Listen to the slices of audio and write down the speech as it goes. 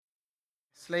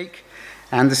Slake,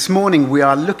 and this morning we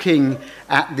are looking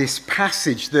at this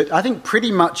passage that I think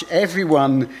pretty much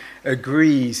everyone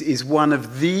agrees is one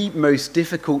of the most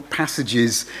difficult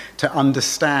passages to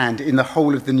understand in the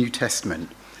whole of the New Testament.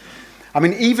 I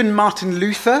mean, even Martin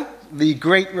Luther, the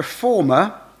great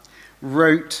reformer,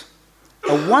 wrote,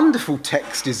 "A wonderful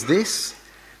text is this,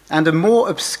 and a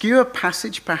more obscure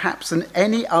passage perhaps than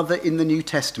any other in the New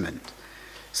Testament,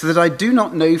 so that I do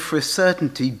not know for a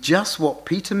certainty just what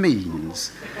Peter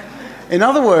means." In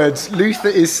other words, Luther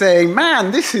is saying,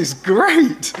 man, this is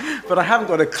great, but I haven't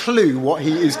got a clue what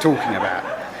he is talking about.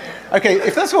 Okay,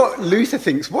 if that's what Luther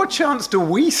thinks, what chance do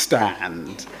we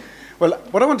stand? Well,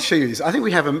 what I want to show you is I think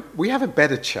we have a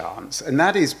better chance, and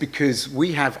that is because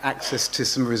we have access to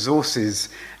some resources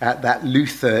that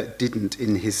Luther didn't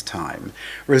in his time.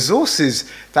 Resources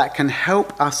that can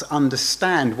help us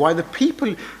understand why the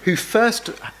people who first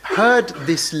heard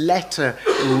this letter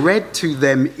read to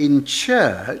them in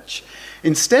church,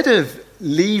 instead of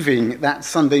leaving that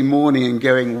Sunday morning and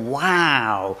going,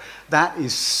 wow, that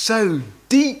is so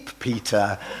deep,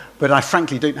 Peter, but I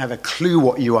frankly don't have a clue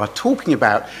what you are talking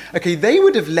about. Okay, they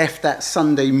would have left that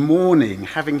Sunday morning,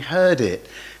 having heard it,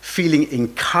 feeling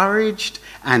encouraged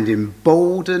and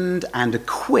emboldened and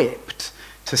equipped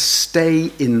to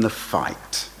stay in the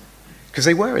fight. Because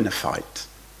they were in a fight.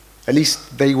 At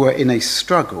least they were in a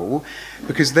struggle,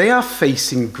 because they are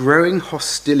facing growing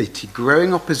hostility,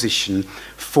 growing opposition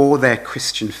for their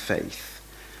Christian faith.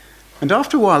 And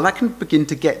after a while, that can begin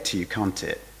to get to you, can't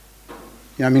it?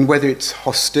 I mean, whether it's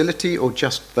hostility or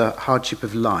just the hardship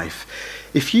of life,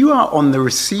 if you are on the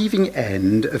receiving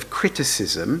end of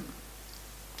criticism,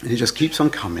 and it just keeps on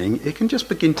coming, it can just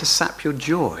begin to sap your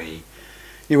joy.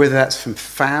 Whether that's from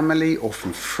family or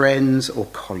from friends or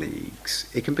colleagues,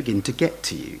 it can begin to get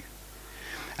to you.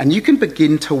 And you can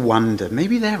begin to wonder,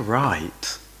 maybe they're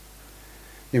right.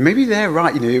 Maybe they're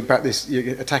right, about this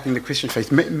attacking the Christian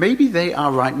faith. Maybe they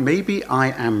are right. Maybe I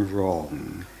am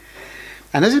wrong.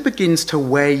 And as it begins to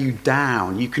wear you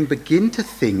down, you can begin to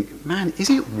think, man, is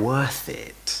it worth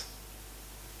it?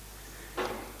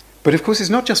 But of course, it's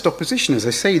not just opposition, as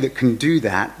I say, that can do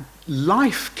that.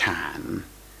 Life can.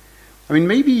 I mean,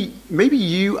 maybe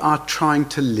you are trying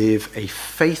to live a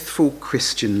faithful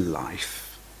Christian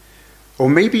life. Or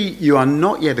maybe you are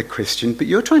not yet a Christian, but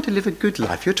you're trying to live a good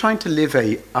life. You're trying to live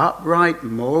a upright,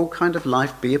 moral kind of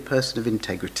life, be a person of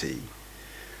integrity.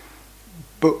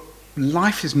 But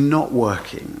life is not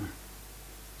working.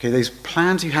 Okay, those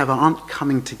plans you have aren't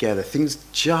coming together. Things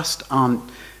just don't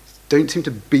seem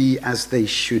to be as they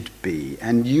should be.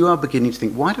 And you are beginning to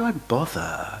think, why do I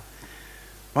bother?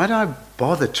 Why do I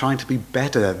bother trying to be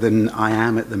better than I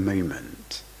am at the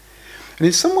moment? And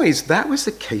in some ways, that was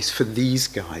the case for these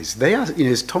guys. They are,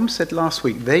 as Tom said last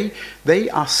week, they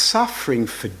are suffering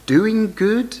for doing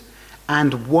good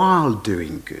and while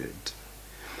doing good.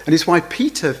 And it's why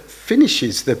Peter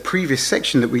finishes the previous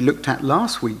section that we looked at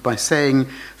last week by saying,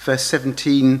 verse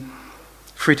 17,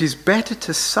 "For it is better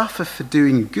to suffer for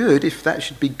doing good, if that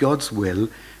should be God's will,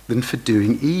 than for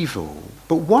doing evil."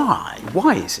 But why?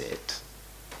 Why is it?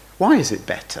 Why is it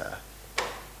better?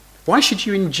 Why should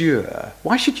you endure?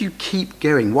 Why should you keep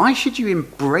going? Why should you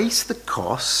embrace the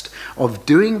cost of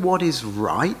doing what is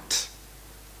right,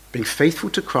 being faithful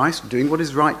to Christ, doing what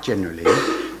is right generally,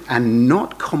 and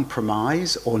not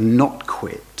compromise or not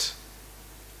quit?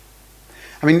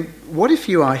 I mean, what if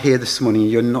you are here this morning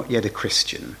and you're not yet a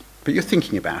Christian, but you're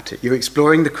thinking about it, you're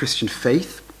exploring the Christian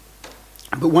faith,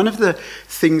 but one of the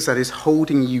things that is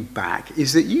holding you back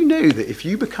is that you know that if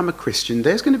you become a Christian,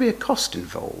 there's going to be a cost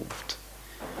involved.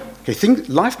 Okay,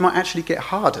 life might actually get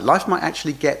harder. Life might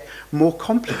actually get more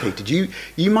complicated.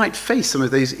 You might face some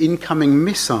of those incoming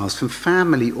missiles from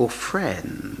family or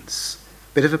friends.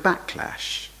 Bit of a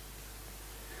backlash.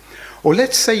 Or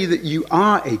let's say that you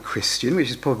are a Christian, which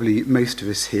is probably most of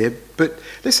us here, but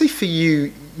let's say for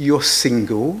you, you're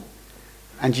single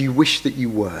and you wish that you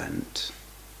weren't.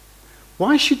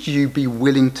 Why should you be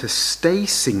willing to stay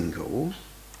single,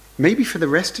 maybe for the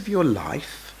rest of your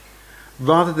life,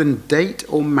 rather than date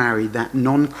or marry that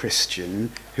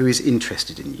non-Christian who is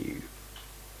interested in you?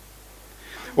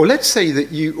 Or let's say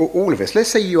that you, or all of us, let's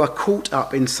say you are caught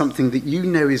up in something that you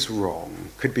know is wrong.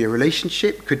 Could be a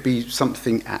relationship, could be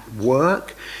something at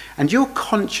work, and your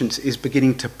conscience is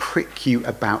beginning to prick you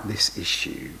about this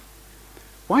issue.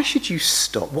 Why should you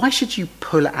stop? Why should you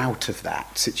pull out of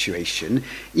that situation,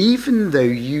 even though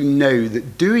you know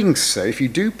that doing so, if you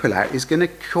do pull out, is going to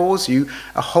cause you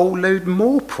a whole load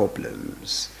more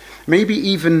problems? Maybe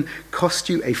even cost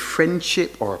you a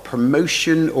friendship or a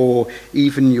promotion or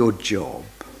even your job.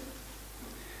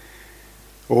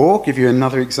 Or, give you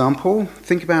another example,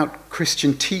 think about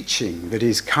Christian teaching that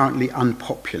is currently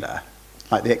unpopular,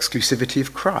 like the exclusivity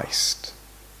of Christ,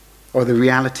 or the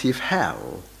reality of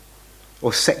hell,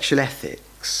 or sexual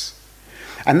ethics.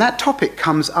 And that topic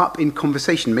comes up in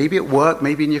conversation, maybe at work,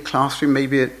 maybe in your classroom,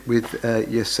 maybe with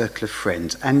your circle of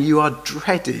friends, and you are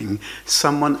dreading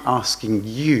someone asking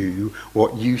you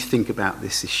what you think about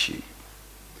this issue.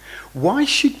 Why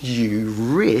should you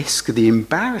risk the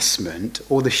embarrassment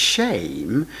or the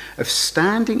shame of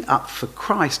standing up for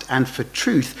Christ and for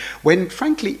truth when,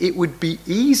 frankly, it would be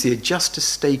easier just to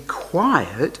stay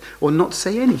quiet or not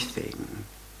say anything?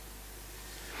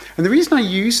 And the reason I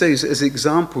use those as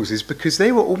examples is because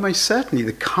they were almost certainly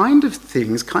the kind of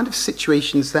things, kind of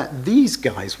situations that these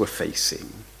guys were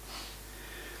facing.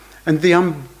 And the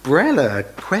umbrella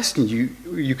question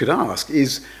you could ask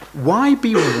is, why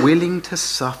be willing to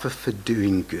suffer for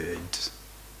doing good?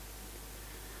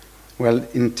 Well,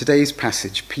 in today's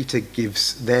passage, Peter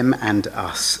gives them and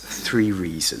us 3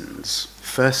 reasons.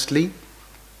 Firstly,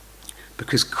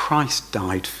 because Christ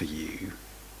died for you.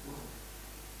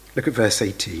 Look at verse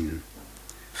 18.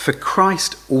 For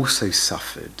Christ also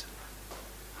suffered.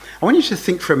 I want you to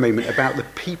think for a moment about the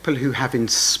people who have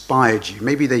inspired you.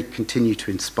 Maybe they continue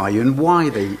to inspire you, and why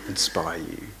they inspire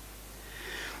you.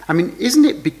 I mean, isn't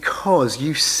it because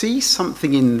you see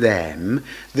something in them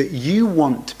that you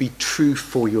want to be true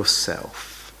for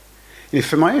yourself? You know,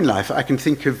 for my own life, I can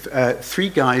think of 3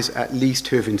 guys at least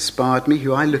who have inspired me,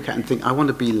 who I look at and think, I want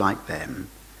to be like them.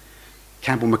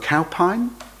 Campbell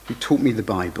McAlpine, who taught me the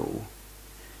Bible.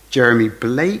 Jeremy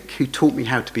Blake, who taught me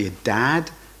how to be a dad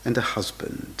and a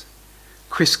husband.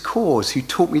 Chris Coors, who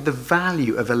taught me the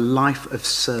value of a life of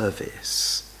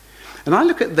service. And I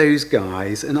look at those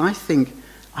guys and I think,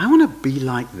 I want to be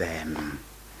like them.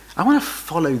 I want to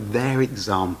follow their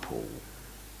example.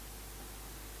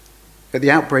 At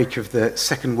the outbreak of the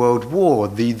Second World War,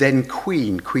 the then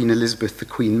Queen Elizabeth, the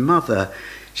Queen Mother,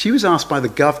 she was asked by the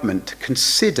government to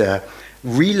consider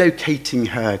relocating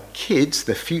her kids,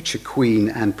 the future Queen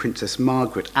and Princess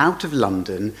Margaret, out of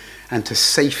London and to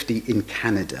safety in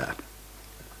Canada.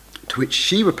 To which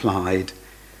she replied,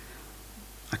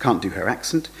 I can't do her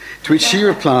accent, to which she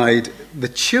replied, the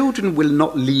children will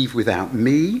not leave without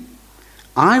me,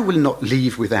 I will not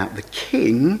leave without the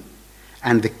king,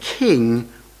 and the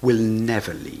king will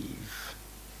never leave.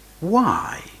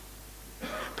 Why?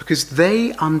 Because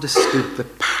they understood the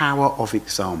power of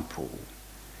example.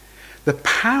 The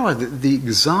power that the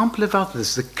example of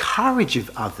others, the courage of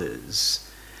others,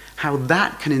 how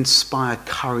that can inspire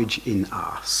courage in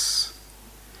us.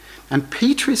 And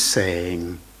Peter is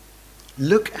saying,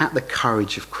 look at the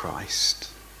courage of Christ.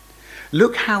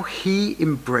 Look how he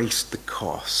embraced the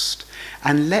cost,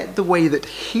 and let the way that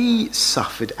he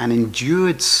suffered and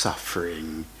endured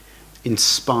suffering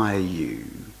inspire you.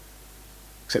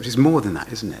 Except it's more than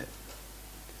that, isn't it?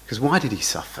 Because why did he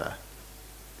suffer?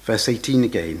 Verse 18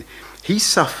 again. He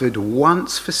suffered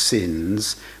once for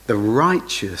sins, the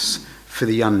righteous for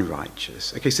the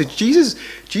unrighteous. Okay, so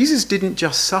Jesus didn't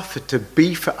just suffer to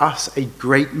be for us a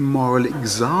great moral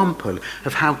example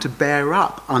of how to bear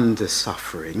up under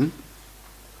suffering.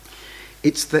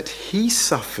 It's that he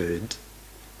suffered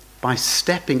by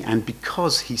stepping, and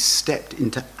because he stepped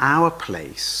into our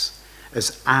place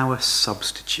as our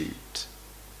substitute,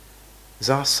 as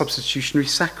our substitutionary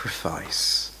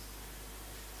sacrifice.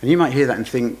 And you might hear that and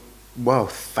think, well,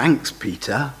 thanks,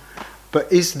 Peter,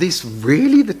 but is this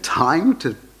really the time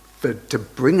to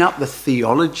bring up the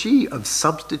theology of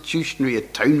substitutionary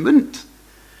atonement?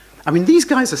 I mean, these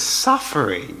guys are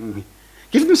suffering.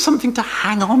 Give them something to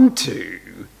hang on to.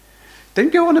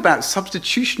 Don't go on about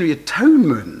substitutionary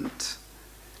atonement.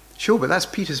 Sure, but that's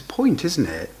Peter's point, isn't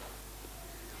it?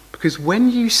 Because when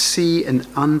you see and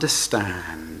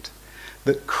understand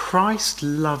that Christ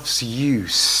loves you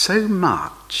so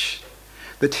much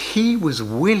that he was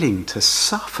willing to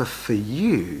suffer for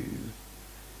you,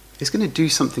 it's going to do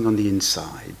something on the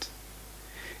inside.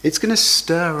 It's going to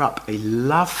stir up a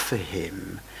love for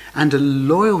him and a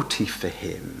loyalty for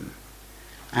him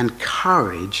and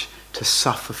courage to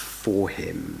suffer for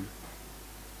him.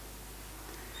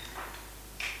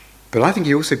 But I think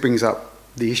he also brings up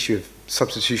the issue of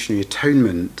substitutionary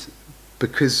atonement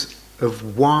because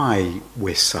of why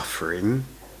we're suffering,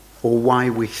 or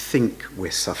why we think we're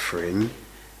suffering,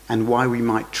 and why we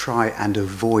might try and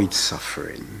avoid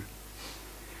suffering.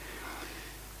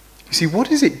 You see, what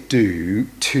does it do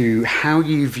to how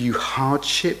you view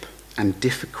hardship and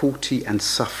difficulty and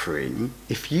suffering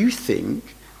if you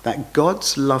think that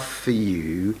God's love for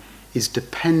you is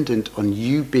dependent on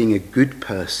you being a good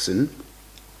person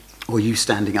or you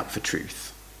standing up for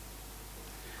truth?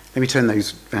 Let me turn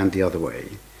those round the other way.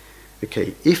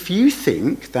 Okay, if you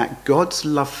think that God's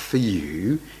love for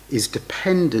you is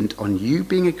dependent on you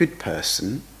being a good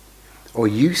person or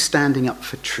you standing up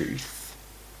for truth,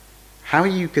 how are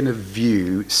you going to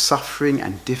view suffering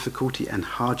and difficulty and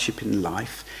hardship in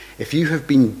life if you have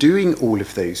been doing all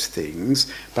of those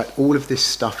things, but all of this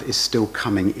stuff is still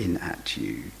coming in at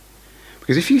you?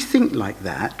 Because if you think like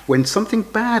that, when something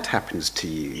bad happens to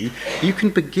you, you can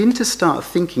begin to start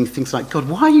thinking things like, God,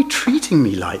 why are you treating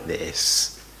me like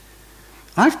this?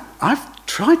 I've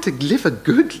tried to live a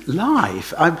good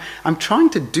life. I'm trying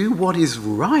to do what is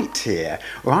right here.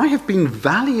 Or I have been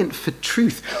valiant for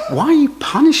truth. Why are you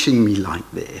punishing me like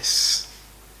this?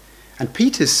 And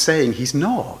Peter's saying he's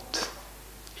not.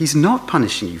 He's not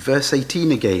punishing you. Verse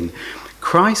 18 again.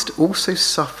 Christ also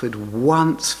suffered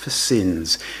once for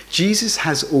sins. Jesus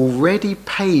has already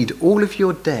paid all of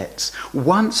your debts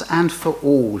once and for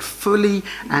all, fully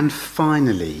and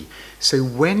finally. So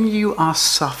when you are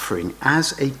suffering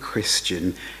as a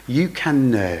Christian, you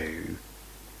can know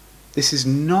this is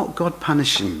not God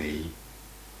punishing me.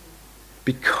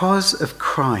 Because of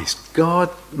Christ, God,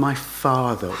 my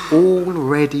Father,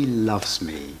 already loves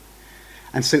me.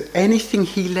 And so anything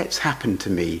he lets happen to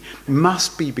me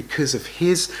must be because of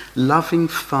his loving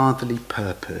fatherly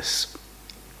purpose.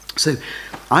 So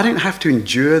I don't have to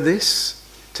endure this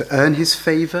to earn his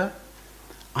favour.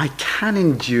 I can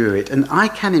endure it and I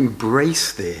can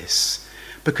embrace this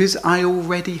because I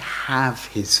already have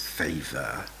his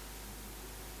favour.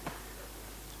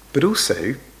 But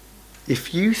also,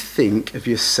 if you think of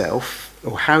yourself,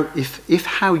 or if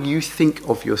how you think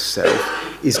of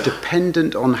yourself is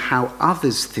dependent on how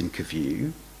others think of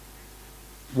you,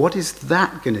 what is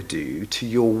that going to do to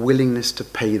your willingness to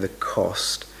pay the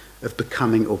cost of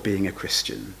becoming or being a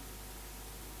Christian?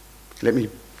 Let me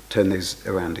turn those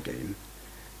around again.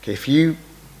 Okay, if you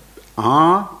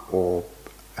are or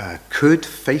could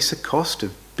face a cost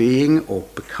of being or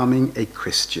becoming a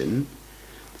Christian,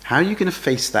 how are you going to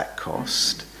face that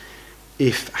cost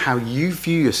if how you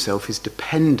view yourself is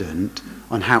dependent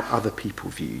on how other people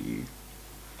view you?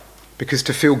 Because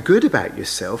to feel good about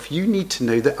yourself, you need to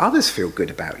know that others feel good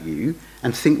about you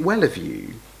and think well of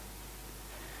you.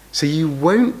 So you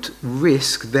won't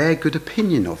risk their good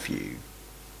opinion of you.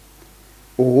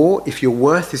 Or if your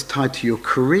worth is tied to your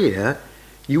career,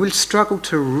 you will struggle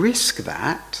to risk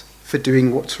that for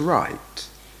doing what's right.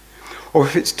 Or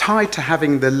if it's tied to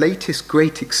having the latest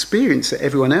great experience that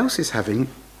everyone else is having,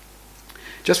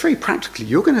 just very practically,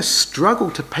 you're going to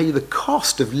struggle to pay the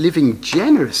cost of living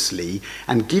generously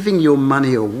and giving your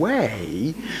money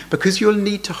away because you'll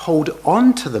need to hold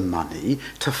on to the money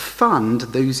to fund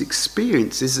those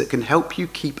experiences that can help you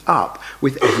keep up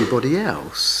with everybody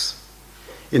else.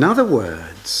 In other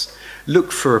words,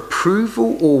 look for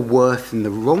approval or worth in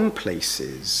the wrong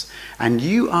places, and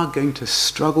you are going to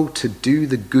struggle to do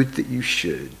the good that you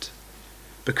should,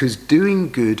 because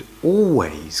doing good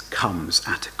always comes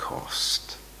at a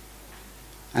cost.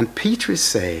 And Peter is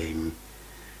saying,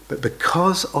 but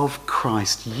because of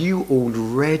Christ, you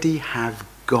already have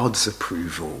God's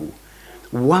approval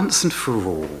once and for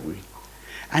all.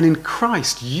 And in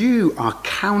Christ, you are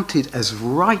counted as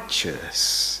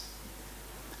righteous.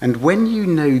 And when you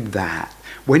know that,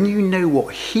 when you know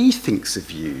what he thinks of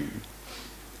you,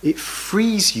 it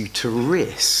frees you to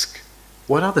risk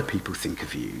what other people think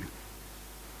of you.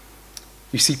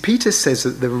 You see, Peter says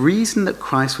that the reason that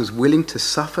Christ was willing to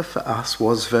suffer for us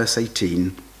was, verse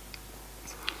 18,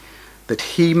 that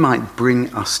he might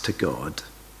bring us to God.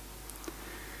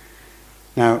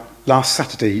 Now, last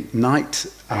Saturday night,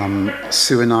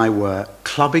 Sue and I were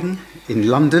clubbing in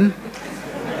London.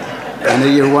 I know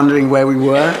you're wondering where we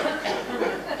were.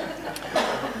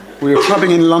 We were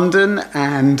clubbing in London,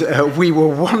 and we were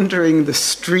wandering the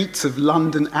streets of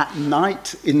London at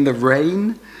night in the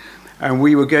rain. And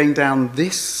we were going down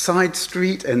this side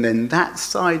street and then that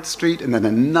side street and then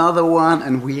another one,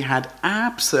 and we had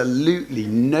absolutely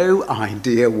no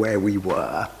idea where we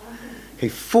were. Okay,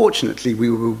 fortunately, we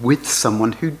were with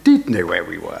someone who did know where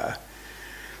we were.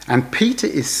 And Peter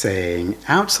is saying,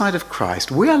 outside of Christ,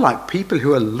 we are like people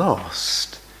who are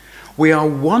lost. We are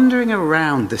wandering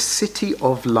around the city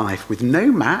of life with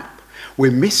no map.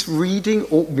 We're misreading,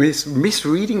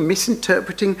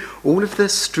 misinterpreting all of the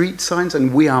street signs,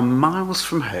 and we are miles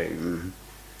from home.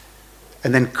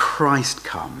 And then Christ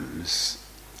comes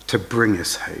to bring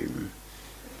us home,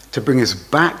 to bring us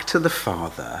back to the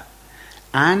Father,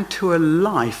 and to a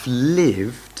life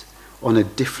lived on a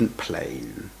different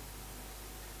plane.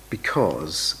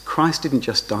 Because Christ didn't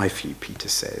just die for you, Peter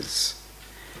says.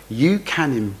 You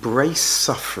can embrace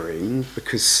suffering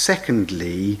because,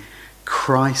 secondly,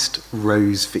 Christ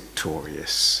rose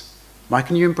victorious. Why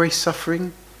can you embrace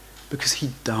suffering? Because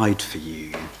he died for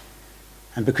you.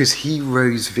 And because he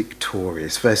rose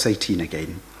victorious. Verse 18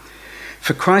 again.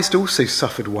 For Christ also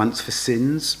suffered once for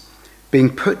sins,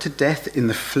 being put to death in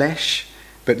the flesh,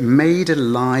 but made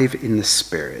alive in the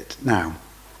spirit. Now,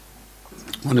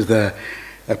 one of the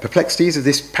perplexities of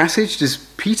this passage, does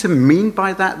Peter mean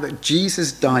by that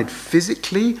Jesus died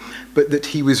physically, but that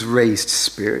he was raised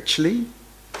spiritually?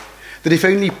 That if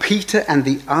only Peter and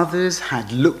the others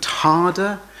had looked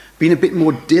harder, been a bit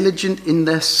more diligent in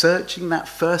their searching that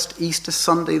first Easter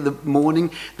Sunday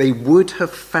morning, they would have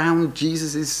found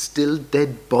Jesus' still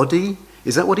dead body?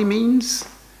 Is that what he means?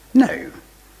 No.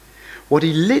 What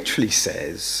he literally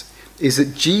says is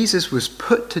that Jesus was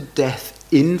put to death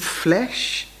in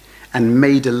flesh and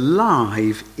made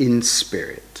alive in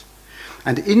spirit.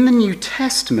 And in the New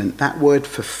Testament, that word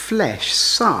for flesh,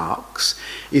 sarx,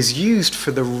 is used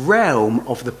for the realm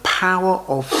of the power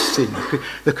of sin,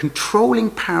 the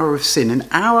controlling power of sin, and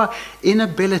our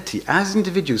inability as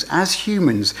individuals, as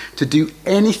humans, to do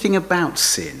anything about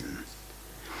sin.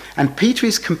 And Peter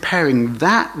is comparing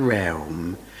that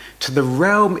realm to the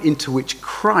realm into which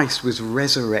Christ was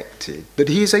resurrected, that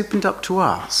he has opened up to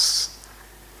us.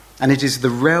 And it is the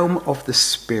realm of the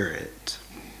Spirit.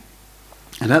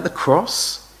 And at the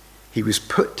cross, he was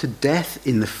put to death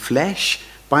in the flesh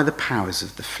by the powers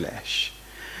of the flesh.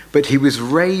 But he was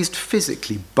raised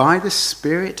physically by the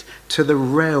Spirit to the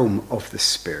realm of the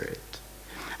Spirit.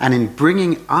 And in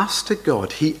bringing us to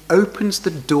God, he opens the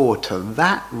door to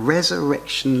that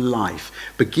resurrection life,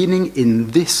 beginning in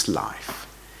this life.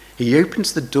 He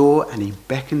opens the door and he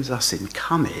beckons us in.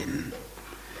 Come in.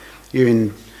 You're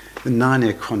in the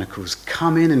Narnia Chronicles.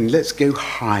 Come in and let's go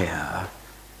higher.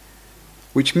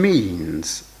 Which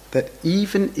means that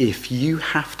even if you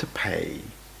have to pay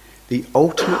the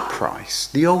ultimate price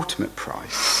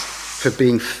for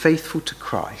being faithful to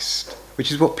Christ,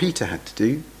 which is what Peter had to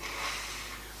do,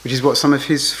 which is what some of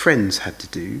his friends had to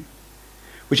do,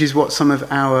 which is what some of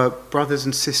our brothers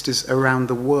and sisters around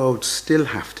the world still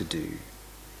have to do.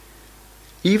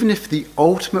 Even if the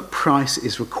ultimate price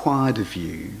is required of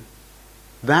you,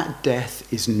 that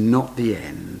death is not the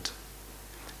end.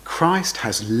 Christ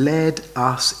has led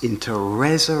us into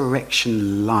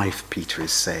resurrection life, Peter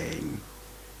is saying.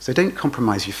 So don't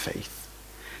compromise your faith.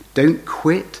 Don't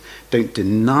quit. Don't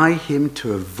deny him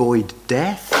to avoid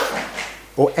death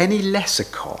or any lesser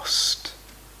cost.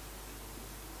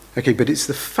 Okay, but it's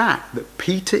the fact that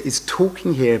Peter is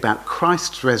talking here about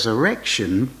Christ's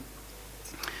resurrection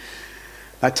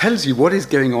that tells you what is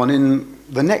going on in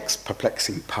the next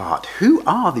perplexing part. Who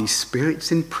are these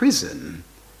spirits in prison?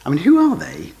 I mean, who are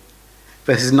they?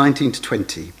 Verses 19 to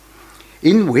 20.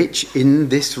 In which, in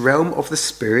this realm of the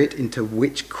Spirit into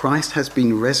which Christ has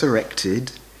been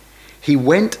resurrected, he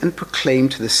went and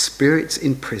proclaimed to the spirits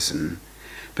in prison,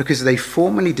 because they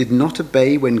formerly did not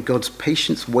obey when God's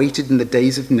patience waited in the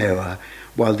days of Noah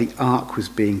while the ark was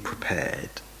being prepared.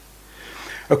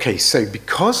 Okay, so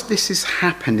because this is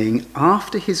happening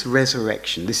after his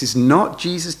resurrection, this is not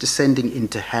Jesus descending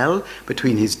into hell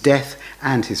between his death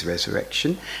and his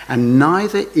resurrection, and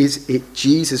neither is it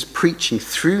Jesus preaching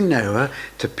through Noah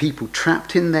to people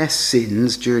trapped in their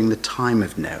sins during the time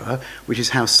of Noah, which is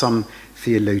how some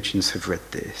theologians have read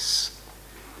this.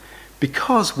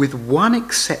 Because with one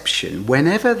exception,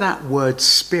 whenever that word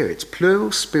spirits,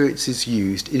 plural spirits, is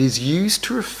used, it is used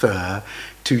to refer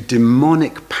to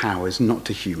demonic powers, not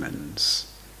to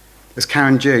humans. As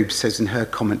Karen Jobes says in her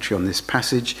commentary on this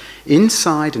passage,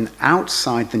 inside and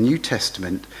outside the New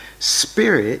Testament,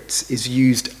 spirits is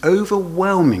used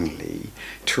overwhelmingly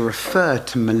to refer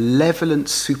to malevolent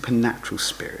supernatural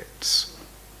spirits.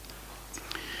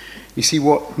 You see,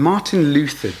 what Martin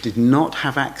Luther did not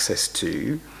have access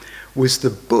to was the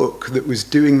book that was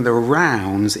doing the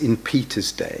rounds in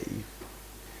Peter's day.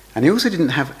 And he also didn't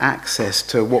have access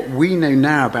to what we know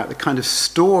now about the kind of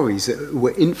stories that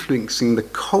were influencing the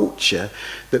culture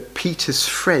that Peter's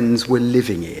friends were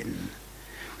living in.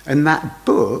 And that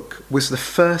book was the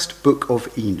first book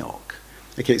of Enoch.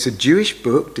 Okay, it's a Jewish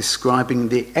book describing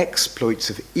the exploits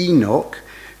of Enoch,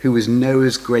 who was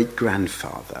Noah's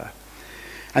great-grandfather.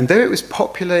 And though it was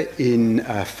popular in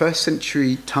first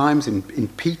century times, in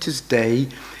Peter's day,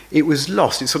 it was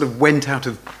lost. It sort of went out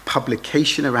of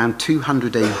publication around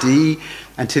 200 AD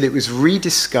until it was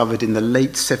rediscovered in the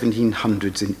late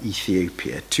 1700s in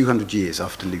Ethiopia, 200 years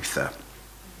after Luther.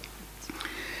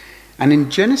 And in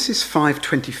Genesis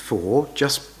 5:24,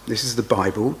 this is the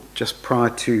Bible, just prior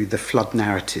to the flood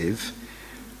narrative,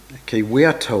 okay, we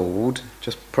are told,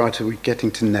 just prior to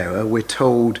getting to Noah, we're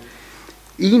told,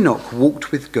 Enoch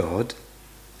walked with God,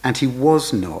 and he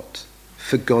was not,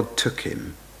 for God took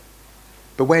him.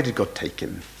 But where did God take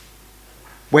him?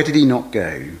 Where did Enoch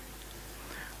go?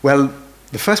 Well,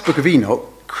 the first book of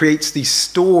Enoch creates these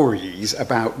stories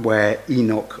about where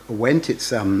Enoch went.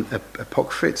 It's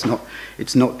apocrypha.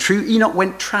 It's not true. Enoch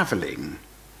went travelling.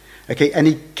 Okay, and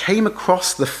he came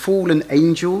across the fallen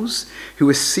angels who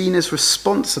were seen as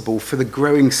responsible for the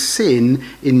growing sin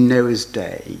in Noah's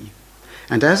day.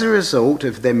 And as a result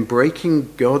of them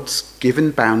breaking God's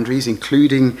given boundaries,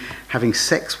 including having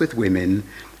sex with women,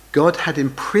 God had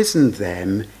imprisoned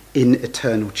them in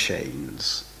eternal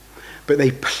chains. But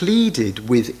they pleaded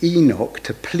with Enoch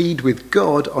to plead with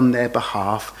God on their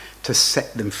behalf to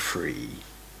set them free.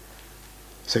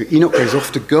 So Enoch goes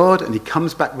off to God and he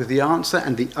comes back with the answer,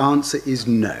 and the answer is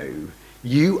no.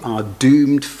 You are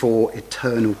doomed for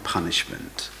eternal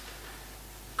punishment.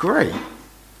 Great.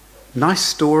 Nice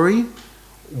story.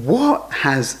 What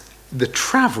has the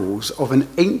travels of an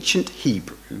ancient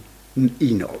Hebrew,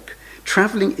 Enoch,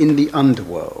 travelling in the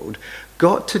underworld,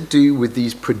 got to do with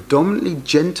these predominantly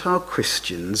Gentile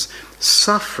Christians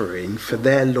suffering for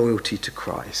their loyalty to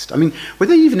Christ? I mean, would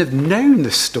they even have known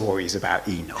the stories about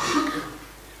Enoch?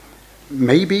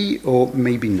 Maybe or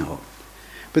maybe not.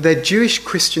 But their Jewish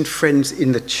Christian friends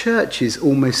in the churches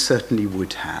almost certainly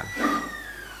would have.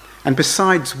 And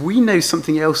besides, we know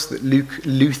something else that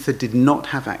Luther did not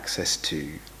have access to.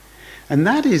 And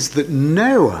that is that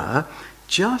Noah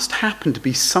just happened to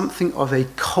be something of a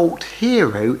cult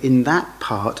hero in that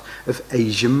part of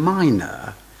Asia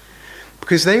Minor.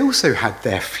 Because they also had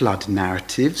their flood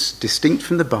narratives, distinct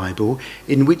from the Bible,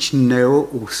 in which Noah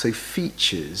also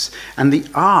features. And the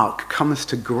ark comes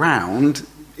to ground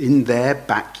in their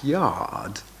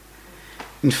backyard.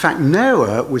 In fact,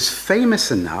 Noah was famous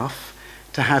enough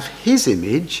to have his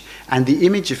image and the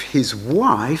image of his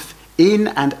wife in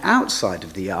and outside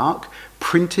of the ark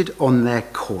printed on their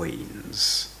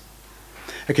coins.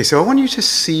 Okay, so I want you to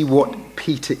see what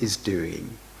Peter is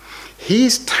doing. He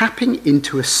is tapping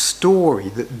into a story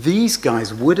that these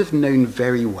guys would have known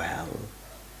very well.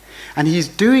 And he's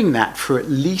doing that for at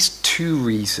least two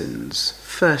reasons.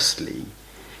 Firstly,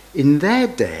 in their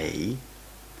day,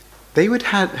 they would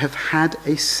have had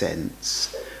a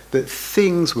sense that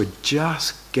things were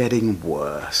just getting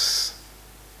worse.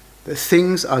 That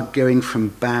things are going from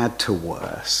bad to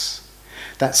worse.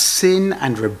 That sin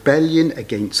and rebellion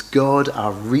against God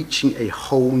are reaching a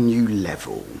whole new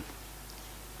level.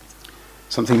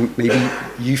 Something maybe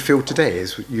you feel today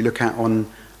as you look out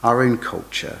on our own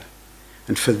culture.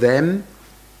 And for them,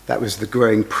 that was the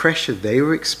growing pressure they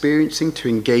were experiencing to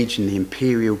engage in the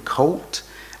imperial cult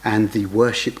and the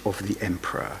worship of the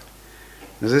emperor.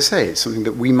 As I say, it's something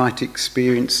that we might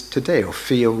experience today or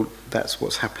feel that's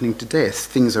what's happening today as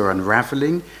things are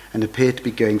unraveling and appear to be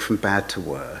going from bad to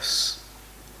worse.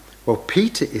 Well,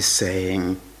 Peter is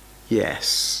saying,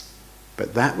 yes,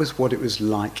 but that was what it was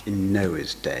like in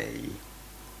Noah's day.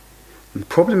 And the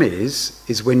problem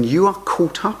is when you are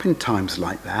caught up in times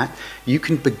like that, you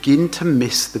can begin to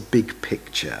miss the big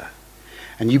picture.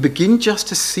 And you begin just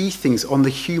to see things on the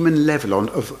human level,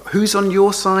 of who's on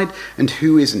your side and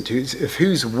who isn't, of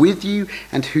who's with you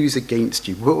and who's against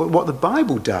you. What the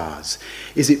Bible does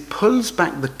is it pulls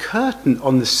back the curtain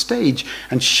on the stage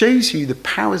and shows you the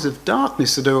powers of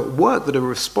darkness that are at work, that are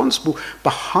responsible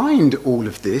behind all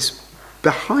of this,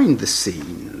 behind the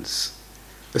scenes.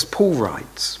 As Paul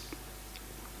writes,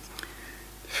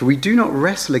 "For we do not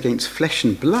wrestle against flesh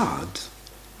and blood,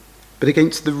 but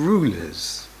against the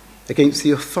rulers, against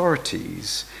the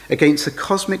authorities, against the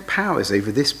cosmic powers over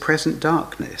this present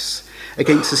darkness,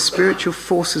 against the spiritual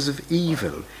forces of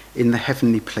evil in the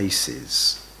heavenly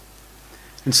places."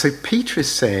 And so Peter is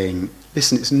saying,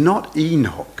 listen, it's not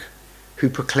Enoch who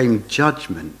proclaimed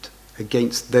judgment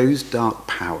against those dark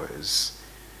powers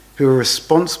who are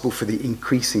responsible for the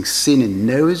increasing sin in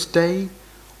Noah's day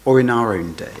or in our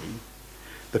own day.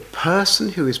 The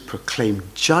person who has proclaimed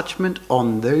judgment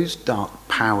on those dark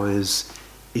powers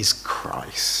is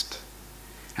Christ.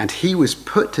 And he was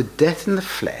put to death in the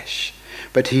flesh,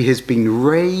 but he has been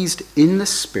raised in the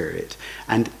Spirit,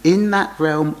 and in that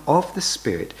realm of the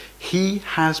Spirit, he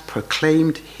has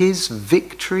proclaimed his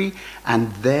victory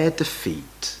and their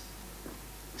defeat.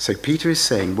 So Peter is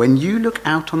saying, when you look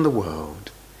out on the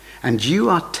world and you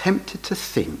are tempted to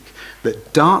think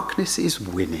that darkness is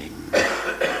winning,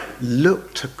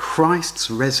 look to Christ's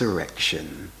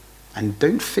resurrection and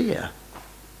don't fear.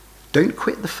 Don't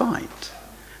quit the fight,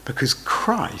 because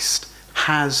Christ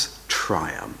has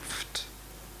triumphed.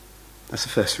 That's the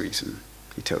first reason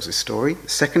he tells this story. The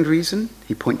second reason,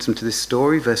 he points them to this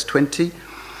story, verse 20.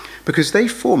 "Because they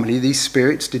formerly, these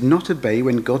spirits, did not obey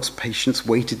when God's patience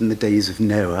waited in the days of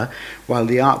Noah, while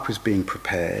the ark was being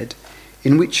prepared.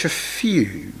 in which a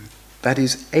few, that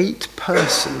is 8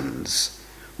 persons,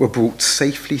 were brought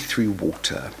safely through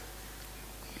water.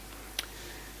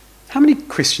 How many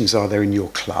Christians are there in your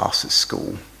class at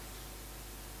school?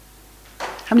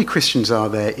 How many Christians are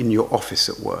there in your office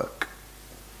at work?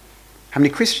 How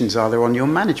many Christians are there on your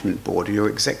management board or your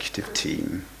executive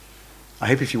team? I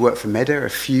hope if you work for Meda, a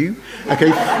few.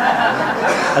 Okay,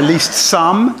 at least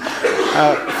some.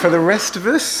 For the rest of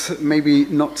us, maybe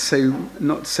not so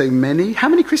many. How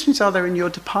many Christians are there in your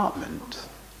department?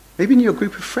 Maybe in your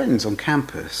group of friends on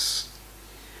campus?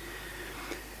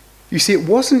 You see, it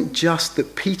wasn't just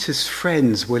that Peter's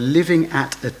friends were living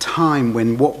at a time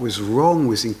when what was wrong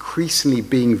was increasingly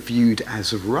being viewed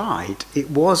as right. It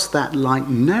was that, like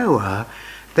Noah,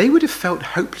 they would have felt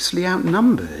hopelessly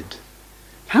outnumbered.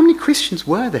 How many Christians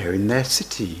were there in their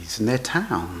cities and their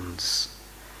towns?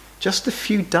 Just a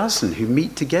few dozen who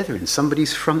meet together in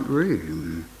somebody's front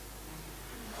room.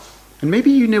 And maybe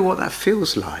you know what that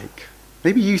feels like.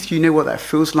 Maybe you know what that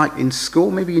feels like in school.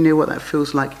 Maybe you know what that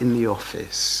feels like in the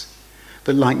office.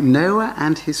 But like Noah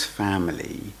and his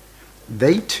family,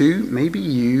 they too, maybe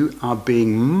you, are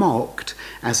being mocked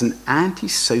as an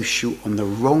antisocial, on the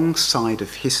wrong side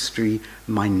of history,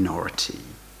 minority.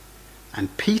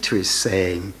 And Peter is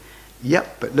saying,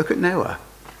 yep, but look at Noah.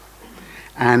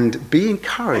 And be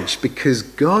encouraged, because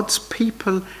God's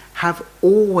people have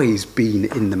always been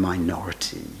in the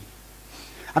minority.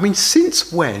 I mean,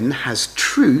 since when has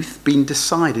truth been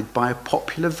decided by a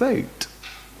popular vote?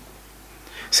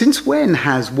 Since when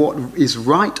has what is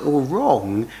right or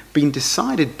wrong been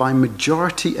decided by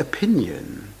majority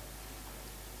opinion?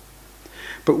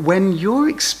 But when you're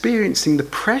experiencing the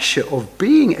pressure of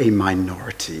being a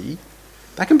minority,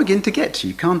 that can begin to get to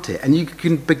you, can't it? And you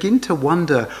can begin to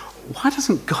wonder, why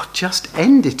doesn't God just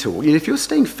end it all? If you're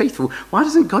staying faithful, why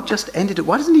doesn't God just end it all?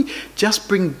 Why doesn't he just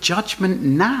bring judgment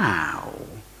now?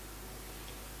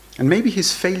 And maybe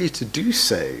his failure to do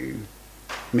so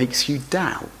makes you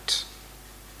doubt.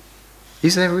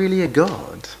 Is there really a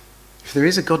God? If there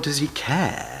is a God, does he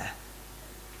care?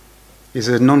 As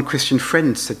a non-Christian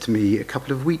friend said to me a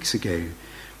couple of weeks ago,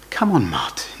 come on,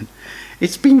 Martin,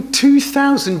 it's been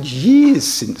 2,000 years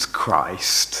since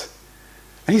Christ,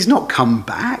 and he's not come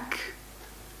back.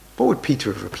 What would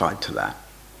Peter have replied to that?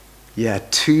 Yeah,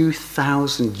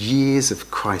 2,000 years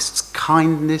of Christ's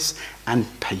kindness and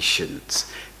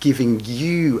patience, giving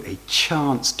you a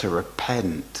chance to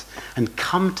repent and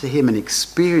come to him and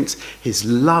experience his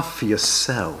love for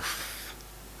yourself.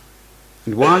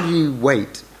 And while you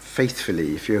wait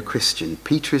faithfully, if you're a Christian,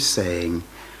 Peter is saying,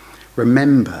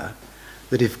 remember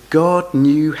that if God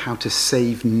knew how to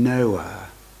save Noah,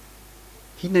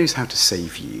 he knows how to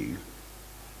save you.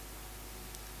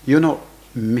 You're not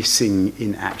missing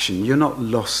in action. You're not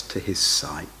lost to his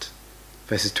sight.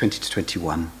 Verses 20 to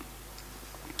 21.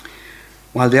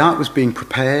 While the ark was being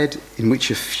prepared, in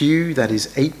which a few, that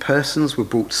is 8 persons, were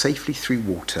brought safely through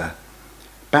water,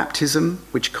 baptism,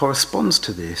 which corresponds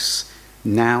to this,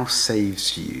 now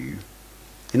saves you.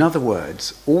 In other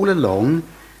words, all along,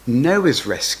 Noah's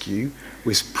rescue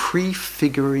was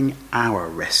prefiguring our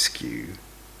rescue.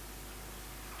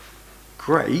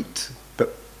 Great,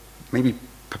 but maybe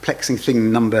perplexing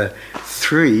thing number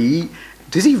 3,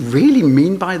 does he really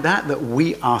mean by that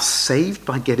we are saved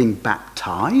by getting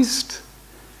baptized?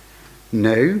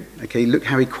 No. Okay, look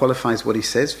how he qualifies what he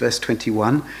says, verse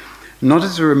 21. Not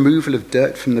as a removal of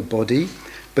dirt from the body,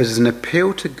 but as an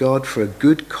appeal to God for a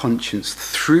good conscience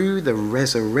through the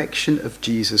resurrection of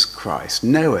Jesus Christ.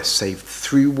 Noah saved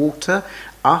through water,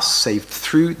 us saved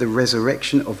through the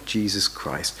resurrection of Jesus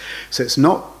Christ. So it's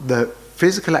not the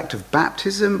physical act of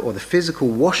baptism or the physical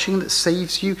washing that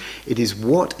saves you. It is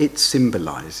what it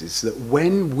symbolizes, that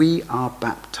when we are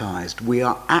baptized, we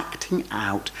are acting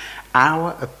out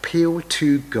our appeal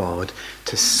to God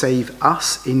to save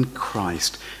us in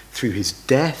Christ through his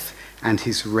death and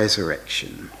his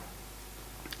resurrection.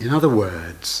 In other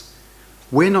words,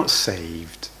 we're not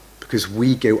saved because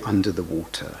we go under the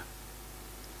water.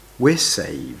 We're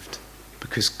saved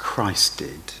because Christ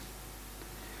did.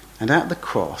 And at the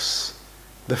cross,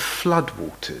 the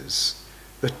floodwaters,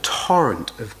 the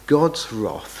torrent of God's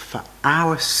wrath for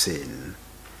our sin,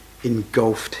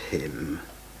 engulfed him.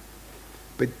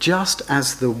 But just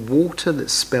as the water that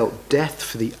spelt death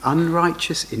for the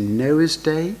unrighteous in Noah's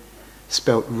day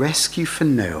spelt rescue for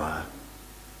Noah,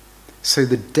 so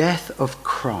the death of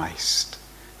Christ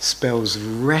spells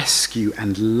rescue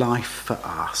and life for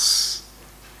us.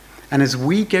 And as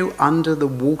we go under the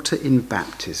water in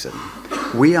baptism,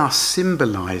 we are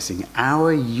symbolizing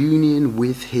our union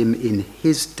with him in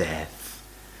his death.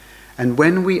 And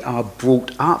when we are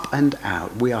brought up and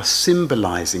out, we are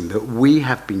symbolizing that we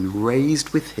have been raised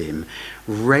with him,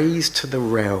 raised to the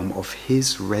realm of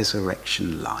his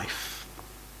resurrection life.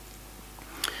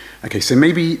 Okay, so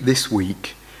maybe this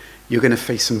week you're going to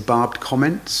face some barbed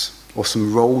comments or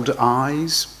some rolled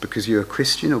eyes because you're a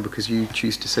Christian or because you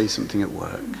choose to say something at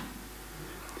work.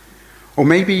 Or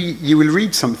maybe you will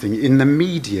read something in the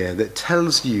media that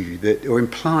tells you that, or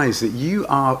implies that you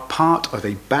are part of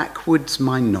a backwards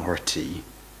minority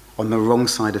on the wrong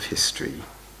side of history.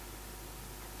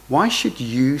 Why should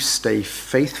you stay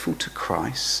faithful to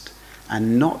Christ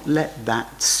and not let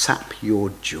that sap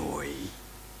your joy?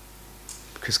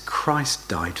 Because Christ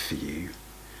died for you.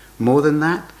 More than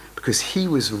that, because he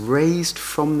was raised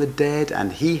from the dead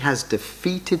and he has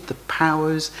defeated the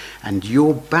powers, and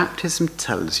your baptism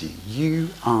tells you you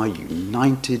are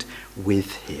united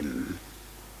with him.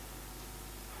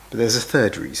 But there's a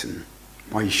third reason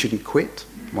why you shouldn't quit,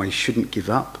 why you shouldn't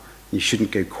give up, you shouldn't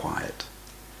go quiet.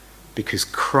 Because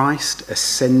Christ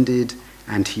ascended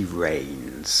and he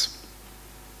reigns.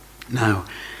 Now,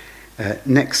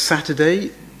 next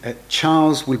Saturday,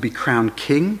 Charles will be crowned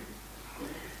king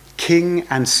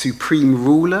and supreme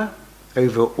ruler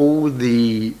over all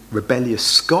the rebellious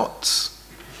Scots,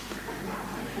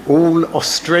 all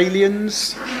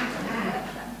Australians,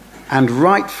 and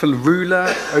rightful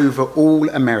ruler over all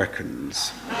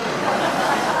Americans.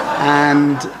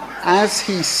 And as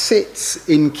he sits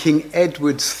in King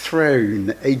Edward's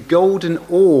throne, a golden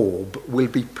orb will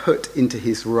be put into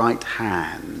his right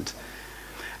hand.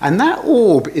 And that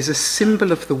orb is a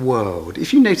symbol of the world.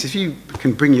 If you notice, you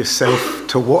can bring yourself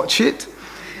to watch it.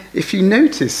 If you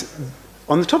notice,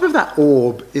 on the top of that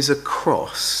orb is a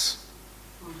cross.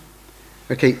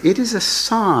 Okay, it is a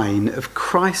sign of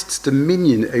Christ's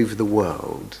dominion over the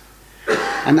world.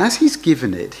 And as he's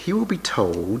given it, he will be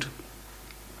told,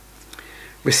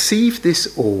 receive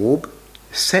this orb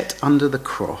set under the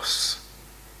cross,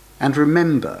 and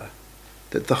remember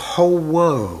that the whole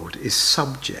world is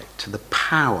subject to the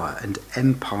power and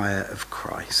empire of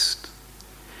Christ.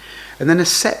 And then a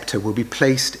scepter will be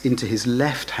placed into his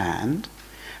left hand,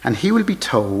 and he will be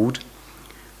told,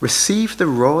 receive the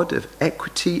rod of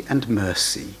equity and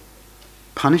mercy,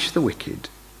 punish the wicked,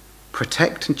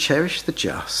 protect and cherish the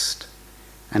just,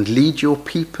 and lead your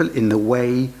people in the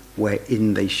way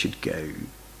wherein they should go.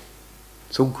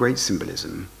 It's all great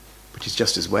symbolism, which is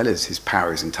just as well as his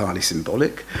power is entirely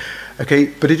symbolic. Okay,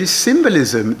 but it is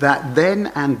symbolism that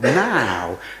then and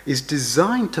now is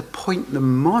designed to point the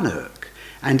monarch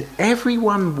and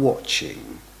everyone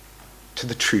watching to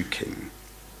the true king,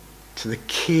 to the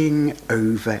king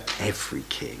over every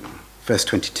king. Verse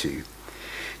 22,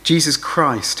 Jesus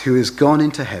Christ, who has gone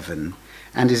into heaven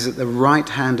and is at the right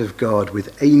hand of God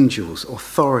with angels,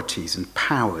 authorities and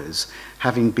powers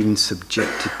having been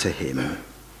subjected to him.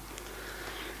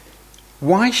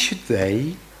 Why should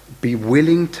they be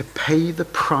willing to pay the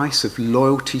price of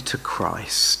loyalty to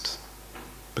Christ?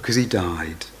 Because he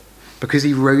died, because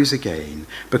he rose again,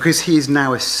 because he is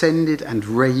now ascended and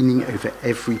reigning over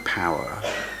every power.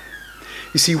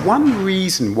 You see, one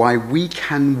reason why we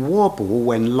can wobble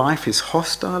when life is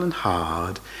hostile and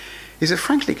hard is that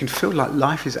frankly it can feel like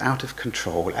life is out of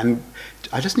control and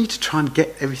I just need to try and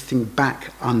get everything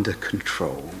back under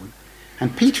control.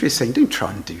 And Peter is saying, don't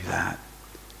try and do that.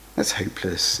 That's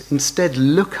hopeless. Instead,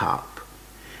 look up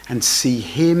and see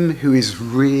him who is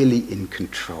really in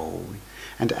control.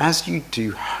 And as you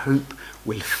do, hope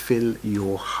will fill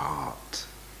your heart.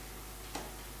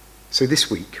 So this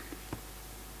week,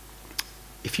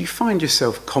 if you find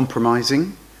yourself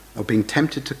compromising or being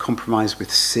tempted to compromise with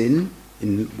sin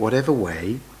in whatever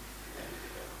way,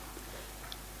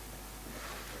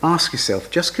 ask yourself,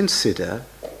 just consider,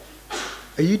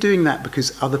 are you doing that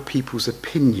because other people's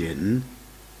opinion,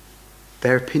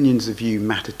 their opinions of you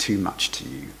matter too much to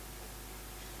you?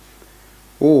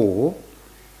 Or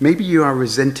maybe you are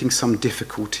resenting some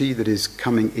difficulty that is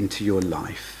coming into your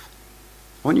life.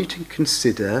 I want you to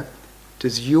consider,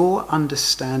 does your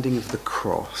understanding of the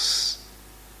cross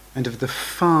and of the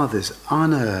Father's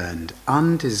unearned,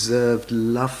 undeserved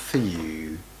love for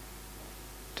you,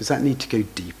 does that need to go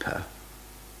deeper?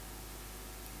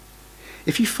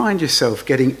 If you find yourself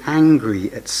getting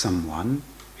angry at someone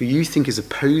who you think is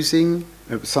opposing,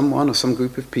 someone or some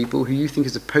group of people who you think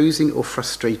is opposing or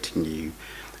frustrating you,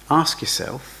 ask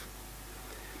yourself,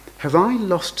 have I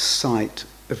lost sight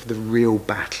of the real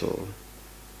battle?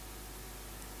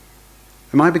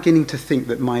 Am I beginning to think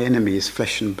that my enemy is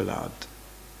flesh and blood?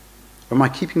 Or am I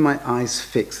keeping my eyes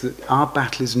fixed that our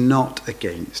battle is not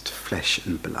against flesh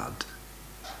and blood?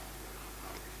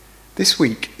 This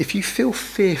week, if you feel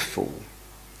fearful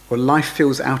or life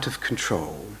feels out of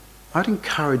control, I'd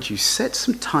encourage you, set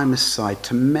some time aside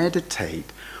to meditate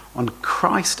on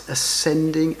Christ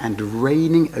ascending and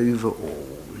reigning over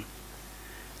all.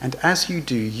 And as you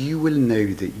do, you will know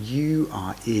that you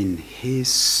are in his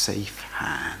safe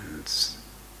hands.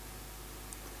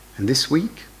 And this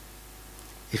week,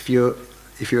 if you're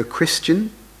a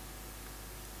Christian,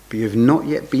 but you have not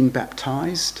yet been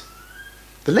baptized,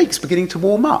 the lake's beginning to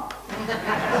warm up.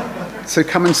 So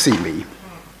come and see me.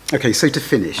 Okay, so to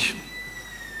finish,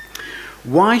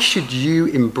 why should you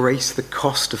embrace the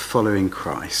cost of following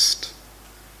Christ?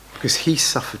 Because he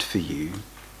suffered for you.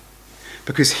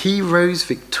 Because he rose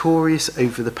victorious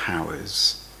over the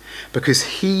powers. Because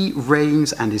he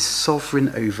reigns and is sovereign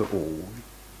over all.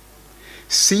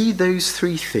 See those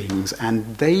three things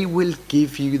and they will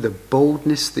give you the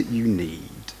boldness that you need.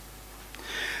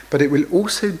 But it will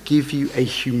also give you a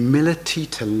humility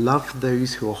to love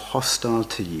those who are hostile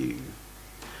to you.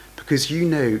 Because you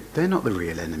know they're not the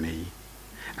real enemy.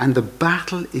 And the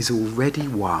battle is already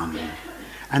won.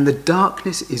 And the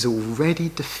darkness is already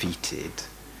defeated.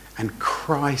 And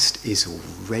Christ is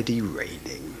already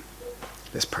reigning.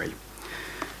 Let's pray.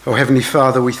 Oh, Heavenly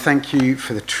Father, we thank you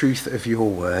for the truth of your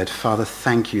word. Father,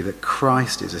 thank you that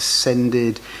Christ is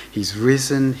ascended, he's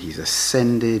risen, he's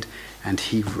ascended, and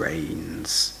he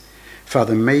reigns.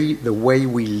 Father, may the way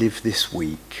we live this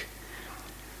week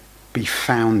be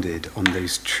founded on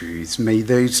those truths. May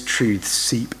those truths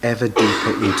seep ever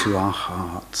deeper into our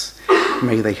hearts.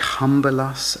 May they humble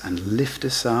us and lift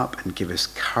us up and give us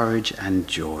courage and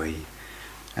joy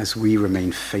as we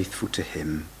remain faithful to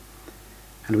him.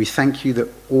 And we thank you that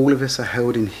all of us are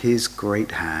held in his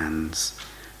great hands.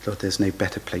 Lord, there's no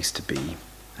better place to be.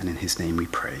 And in his name we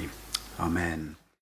pray. Amen.